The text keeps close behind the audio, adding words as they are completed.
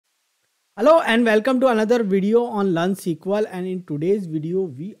Hello and welcome to another video on Learn SQL, and in today's video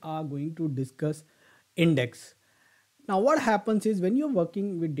we are going to discuss index. Now what happens is when you're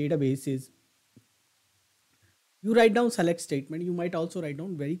working with databases, you write down select statement. You might also write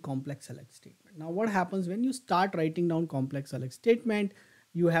down very complex select statement. Now what happens when you start writing down complex select statement,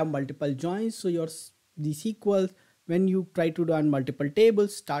 you have multiple joins, so the SQL, when you try to run multiple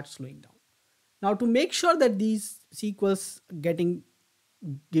tables, start slowing down. Now to make sure that these SQLs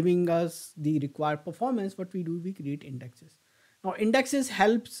giving us the required performance, what we do, we create indexes. Now indexes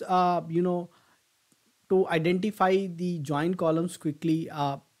helps to identify the join columns quickly,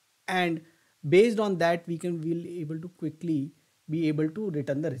 and based on that we'll able to quickly be able to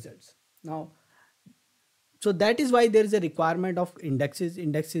return the results. Now, so that is why there is a requirement of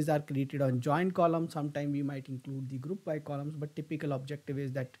indexes are created on join columns. Sometimes we might include the group by columns, but typical objective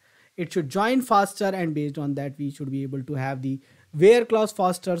is that it should join faster, and based on that we should be able to have the where clause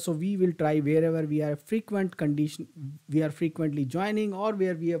faster. So we will try wherever we are frequently joining, or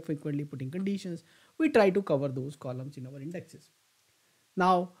where we are frequently putting conditions, we try to cover those columns in our indexes.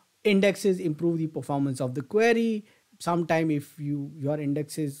 Now indexes improve the performance of the query. Sometime if your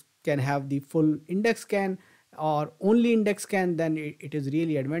indexes can have the full index scan or only index scan, then it is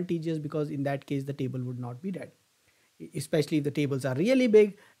really advantageous, because in that case the table would not be read. Especially if the tables are really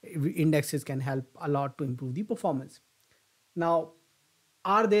big, indexes can help a lot to improve the performance. Now,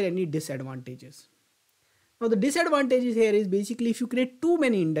 are there any disadvantages? Now the disadvantages here is basically if you create too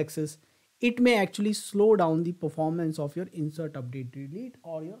many indexes, it may actually slow down the performance of your insert, update, delete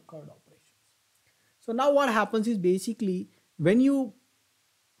or your CRUD operations. So now what happens is basically when you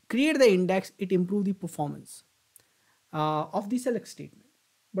create the index, it improves the performance of the select statement.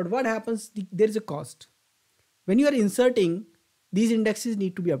 But what happens, there is a cost. When you are inserting, these indexes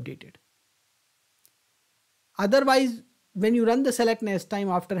need to be updated. Otherwise, when you run the select next time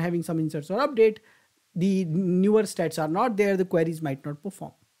after having some inserts or update, the newer stats are not there, the queries might not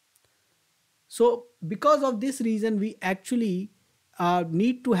perform. So because of this reason, we actually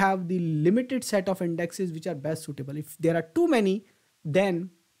need to have the limited set of indexes which are best suitable. If there are too many,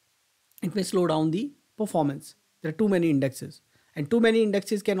 then it may slow down the performance. There are too many indexes, and too many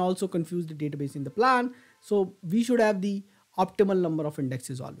indexes can also confuse the database in the plan. So we should have the optimal number of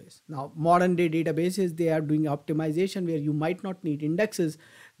indexes always. Now modern day databases, they are doing optimization where you might not need indexes.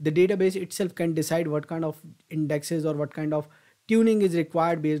 The database itself can decide what kind of indexes or what kind of tuning is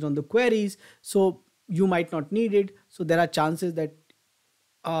required based on the queries. So you might not need it. So there are chances that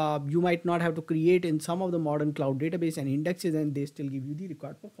you might not have to create in some of the modern cloud database and indexes, and they still give you the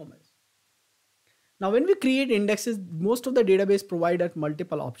required performance. Now, when we create indexes, most of the database provide us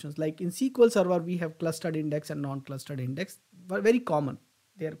multiple options. Like in SQL Server, we have clustered index and non-clustered index, but very common.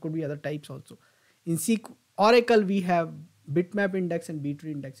 There could be other types also. In Oracle, we have bitmap index and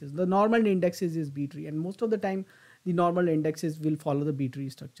B-tree indexes. The normal indexes is B-tree, and most of the time, the normal indexes will follow the B-tree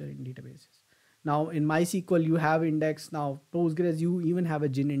structure in databases. Now, in MySQL, you have index. Now, Postgres, you even have a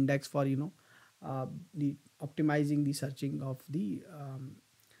GIN index for the optimizing the searching of the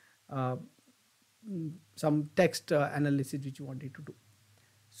some text analysis which you wanted to do.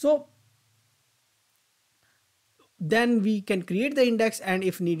 So then we can create the index, and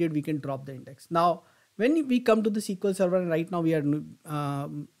if needed we can drop the index. Now when we come to the SQL Server, and right now we are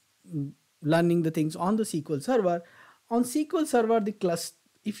learning the things on the SQL Server. On SQL Server, the cluster,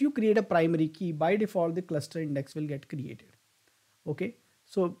 if you create a primary key, by default the cluster index will get created. Okay,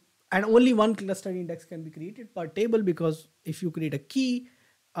 so and only one cluster index can be created per table, because if you create a key,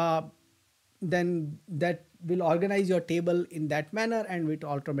 then that will organize your table in that manner and will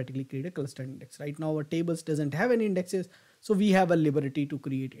automatically create a cluster index. Right now our tables doesn't have any indexes, so we have a liberty to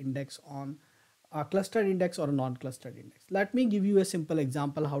create index on a clustered index or a non-clustered index. Let me give you a simple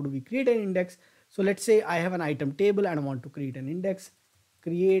example. How do we create an index? So let's say I have an item table and I want to create an index.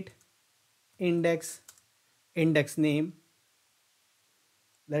 Create index, index name,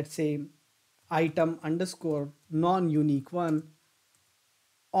 let's say item underscore non-unique one,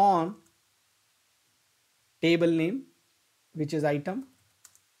 on table name, which is item,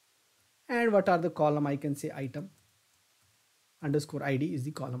 and what are the column, I can say item underscore id is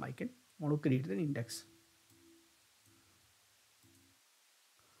the column I can want to create an index.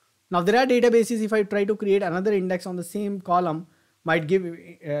 Now there are databases, if I try to create another index on the same column, might give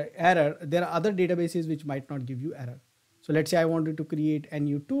error. There are other databases which might not give you error. So let's say I wanted to create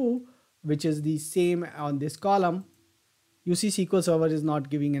NU2, which is the same on this column. You see SQL Server is not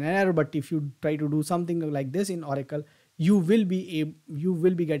giving an error, but if you try to do something like this in Oracle, you will be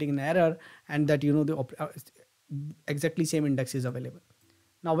getting an error, and that the exactly same index is available.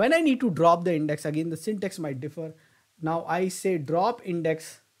 Now when I need to drop the index, again the syntax might differ. Now I say drop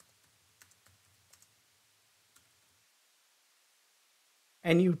index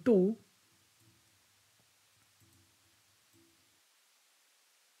nu2,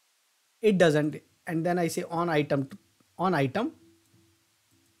 it doesn't, and then I say on item, on item,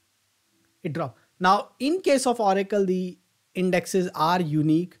 it drop. Now in case of Oracle, the indexes are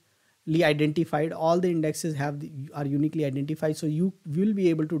uniquely identified. All the indexes are uniquely identified, so you will be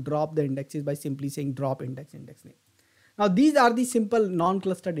able to drop the indexes by simply saying drop index name. Now these are the simple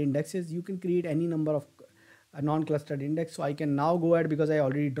non-clustered indexes. You can create any number of a non-clustered index. So I can now go ahead, because I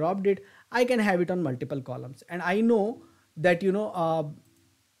already dropped it, I can have it on multiple columns, and I know that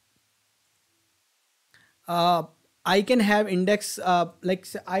uh, I can have index, like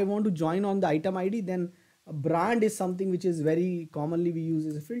say I want to join on the item ID, then a brand is something which is very commonly we use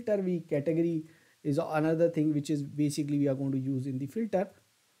as a filter. We category is another thing which is basically we are going to use in the filter.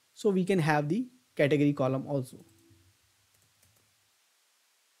 So we can have the category column also.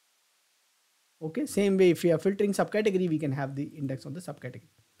 Okay, same way if we are filtering subcategory, we can have the index on the subcategory.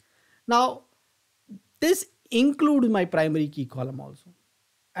 Now this includes my primary key column also.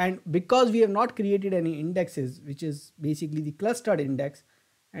 And because we have not created any indexes, which is basically the clustered index,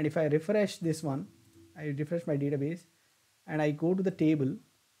 and if I refresh this one, I refresh my database and I go to the table,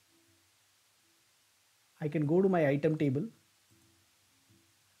 I can go to my item table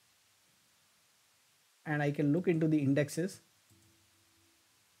and I can look into the indexes.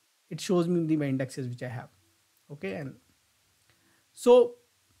 It shows me the indexes which I have. Okay, and so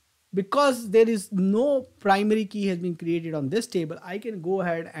because there is no primary key has been created on this table, I can go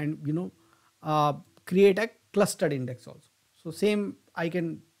ahead and create a clustered index also. So same, I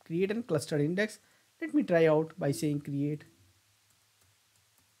can create a clustered index. Let me try out by saying create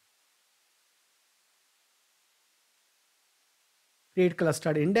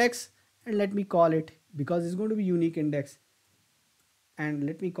clustered index, and let me call it, because it's going to be unique index, and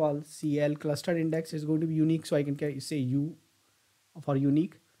let me call CL clustered index is going to be unique, so I can say U for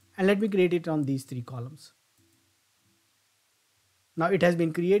unique, and let me create it on these 3 columns. Now it has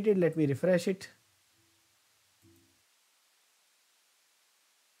been created. Let me refresh it.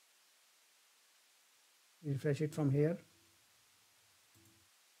 Refresh it from here.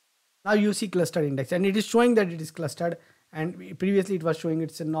 Now you see clustered index, and it is showing that it is clustered, and previously it was showing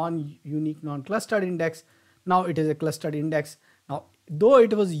it's a non-unique, non-clustered index. Now it is a clustered index. Now though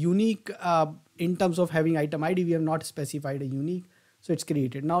it was unique in terms of having item ID, we have not specified a unique, so it's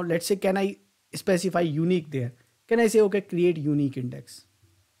created. Now let's say, can I specify unique there? Can I say, okay, create unique index,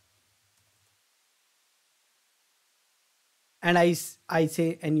 and I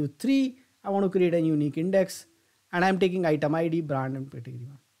say nu3, I want to create a unique index, and I'm taking item ID, brand, and category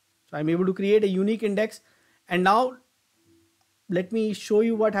one. So I'm able to create a unique index. And now let me show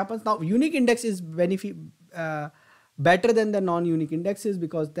you what happens. Now unique index is better than the non-unique indexes,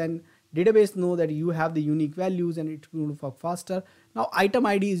 because then database know that you have the unique values and it's going to work faster. Now item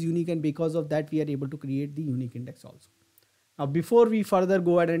ID is unique, and because of that we are able to create the unique index also. Now before we further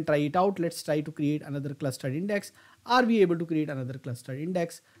go ahead and try it out, let's try to create another clustered index. Are we able to create another clustered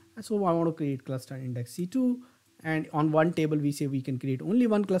index? So I want to create clustered index C2, and on one table we say we can create only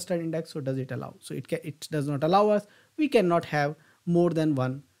one clustered index. So does it allow? So it does not allow us. We cannot have more than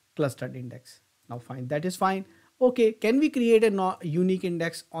one clustered index. Now fine, that is fine. Okay, can we create a unique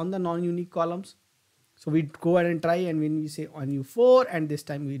index on the non-unique columns? So we go ahead and try, and when we say on U4, and this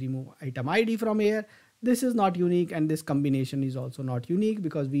time we remove item ID from here, this is not unique, and this combination is also not unique,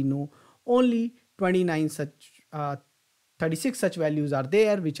 because we know only 29 such 36 such values are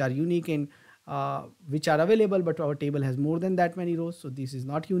there which are unique in which are available, but our table has more than that many rows, so this is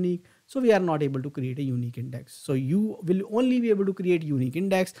not unique. So we are not able to create a unique index. So you will only be able to create unique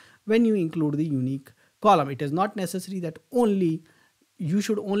index when you include the unique column. It is not necessary that only you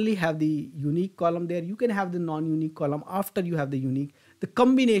should only have the unique column there. You can have the non-unique column after you have the unique. The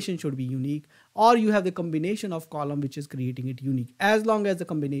combination should be unique, or you have the combination of column which is creating it unique. As long as the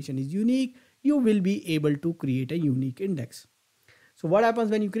combination is unique, you will be able to create a unique index. So what happens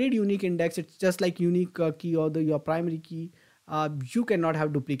when you create unique index? It's just like unique key or your primary key. You cannot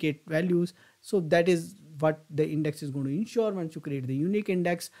have duplicate values. So that is what the index is going to ensure. Once you create the unique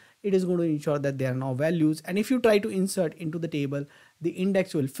index, it is going to ensure that there are no values. And if you try to insert into the table, the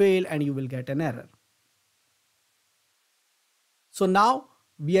index will fail and you will get an error. So now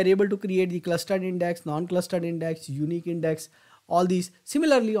we are able to create the clustered index, non-clustered index, unique index, all these.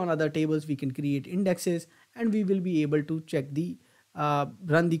 Similarly on other tables, we can create indexes, and we will be able to check the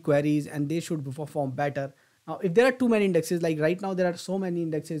run the queries, and they should perform better. Now if there are too many indexes, like right now there are so many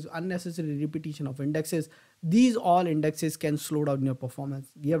indexes, unnecessary repetition of indexes, these all indexes can slow down your performance.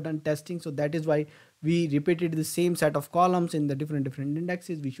 We have done testing, so that is why we repeated the same set of columns in the different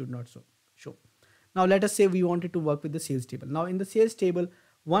indexes. We should not show. Now let us say we wanted to work with the sales table. Now in the sales table,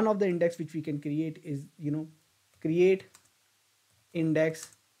 one of the index which we can create is, create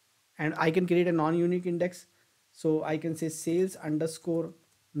index, and I can create a non-unique index. So I can say sales underscore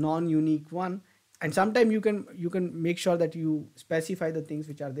non-unique one, and sometime you can make sure that you specify the things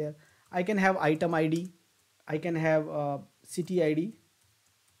which are there. I can have item ID, I can have city ID,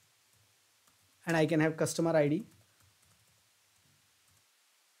 and I can have customer ID,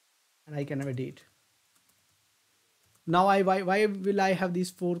 and I can have a date. Now why will I have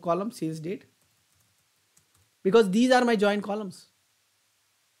these 4 columns, sales date? Because these are my join columns,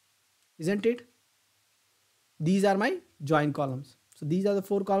 isn't it? These are my join columns. So these are the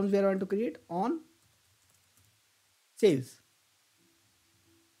 4 columns we are going to create on sales.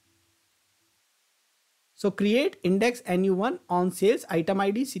 So create index NU1 on sales, item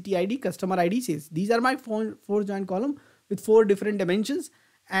ID, city ID, customer ID, sales. These are my four join column with 4 different dimensions,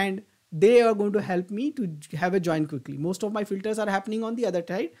 and they are going to help me to have a join quickly. Most of my filters are happening on the other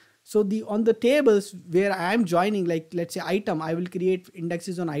side. So on the tables where I am joining, like let's say item, I will create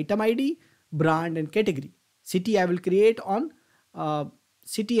indexes on item ID, brand, and category. City I will create on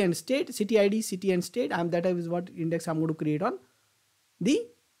city and state, city ID, city and state. That is what index I'm going to create on the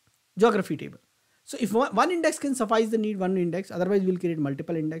geography table. So if one index can suffice the need, one index, otherwise we'll create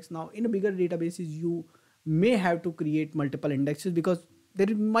multiple index. Now in a bigger databases, you may have to create multiple indexes because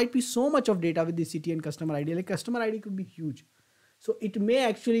there might be so much of data with the city and customer ID. Like customer ID could be huge. So it may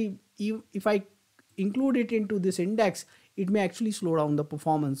actually, if I include it into this index, it may actually slow down the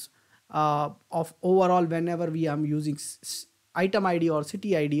performance of overall whenever we are using item ID or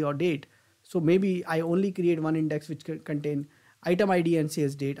city ID or date. So maybe I only create one index which can contain item ID and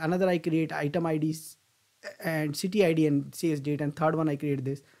sales date. Another I create item IDs and city ID and sales date, and third one I create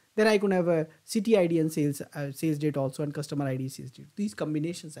this. Then I could have a city ID and sales date also, and customer ID, sales date. These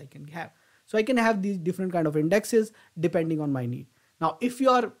combinations I can have. So I can have these different kind of indexes depending on my need. Now, if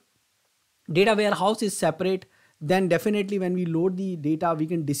your data warehouse is separate, then definitely when we load the data, we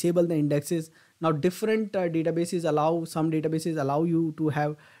can disable the indexes. Now, different some databases allow you to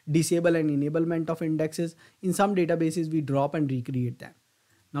have disable and enablement of indexes. In some databases, we drop and recreate them.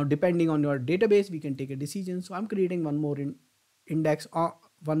 Now, depending on your database, we can take a decision. So I'm creating one more index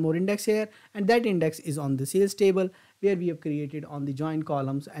here, and that index is on the sales table where we have created on the join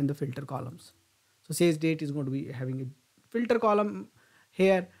columns and the filter columns. So sales date is going to be having a filter column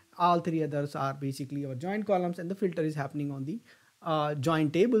here. All 3 others are basically our join columns, and the filter is happening on the join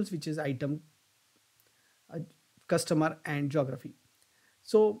tables, which is item, customer, and geography.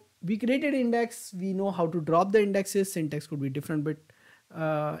 So we created index. We know how to drop the indexes. Syntax could be different, but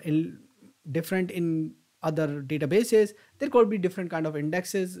different in other databases. There could be different kind of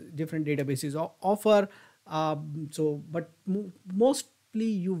indexes different databases offer. But mostly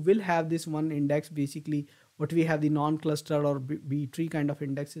you will have this one index. Basically what we have, the non-clustered or B-tree kind of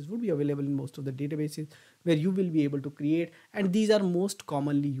indexes would be available in most of the databases where you will be able to create, and these are most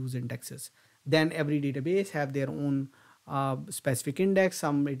commonly used indexes. Then every database have their own specific index.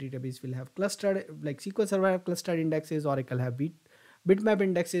 Some database will have clustered, like SQL Server have clustered indexes, Oracle have bitmap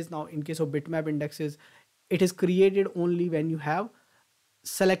indexes. Now in case of bitmap indexes, it is created only when you have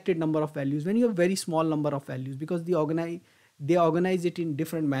selected number of values, when you have very small number of values, because they organize it in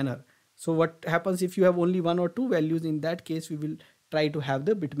different manner. So what happens if you have only 1 or 2 values? In that case, we will try to have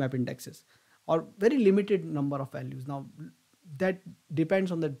the bitmap indexes or very limited number of values. Now that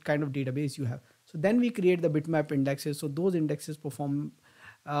depends on the kind of database you have. So then we create the bitmap indexes. So those indexes perform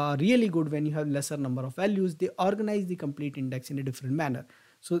really good when you have lesser number of values. They organize the complete index in a different manner.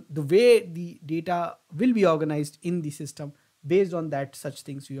 So the way the data will be organized in the system, based on that, such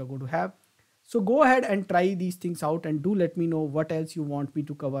things you are going to have. So go ahead and try these things out, and do let me know what else you want me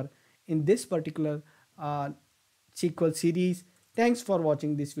to cover in this particular SQL series. Thanks for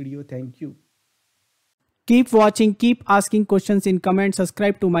watching this video. Thank you. Keep watching, keep asking questions in comments,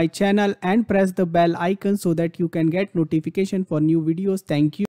 subscribe to my channel and press the bell icon so that you can get notification for new videos. Thank you.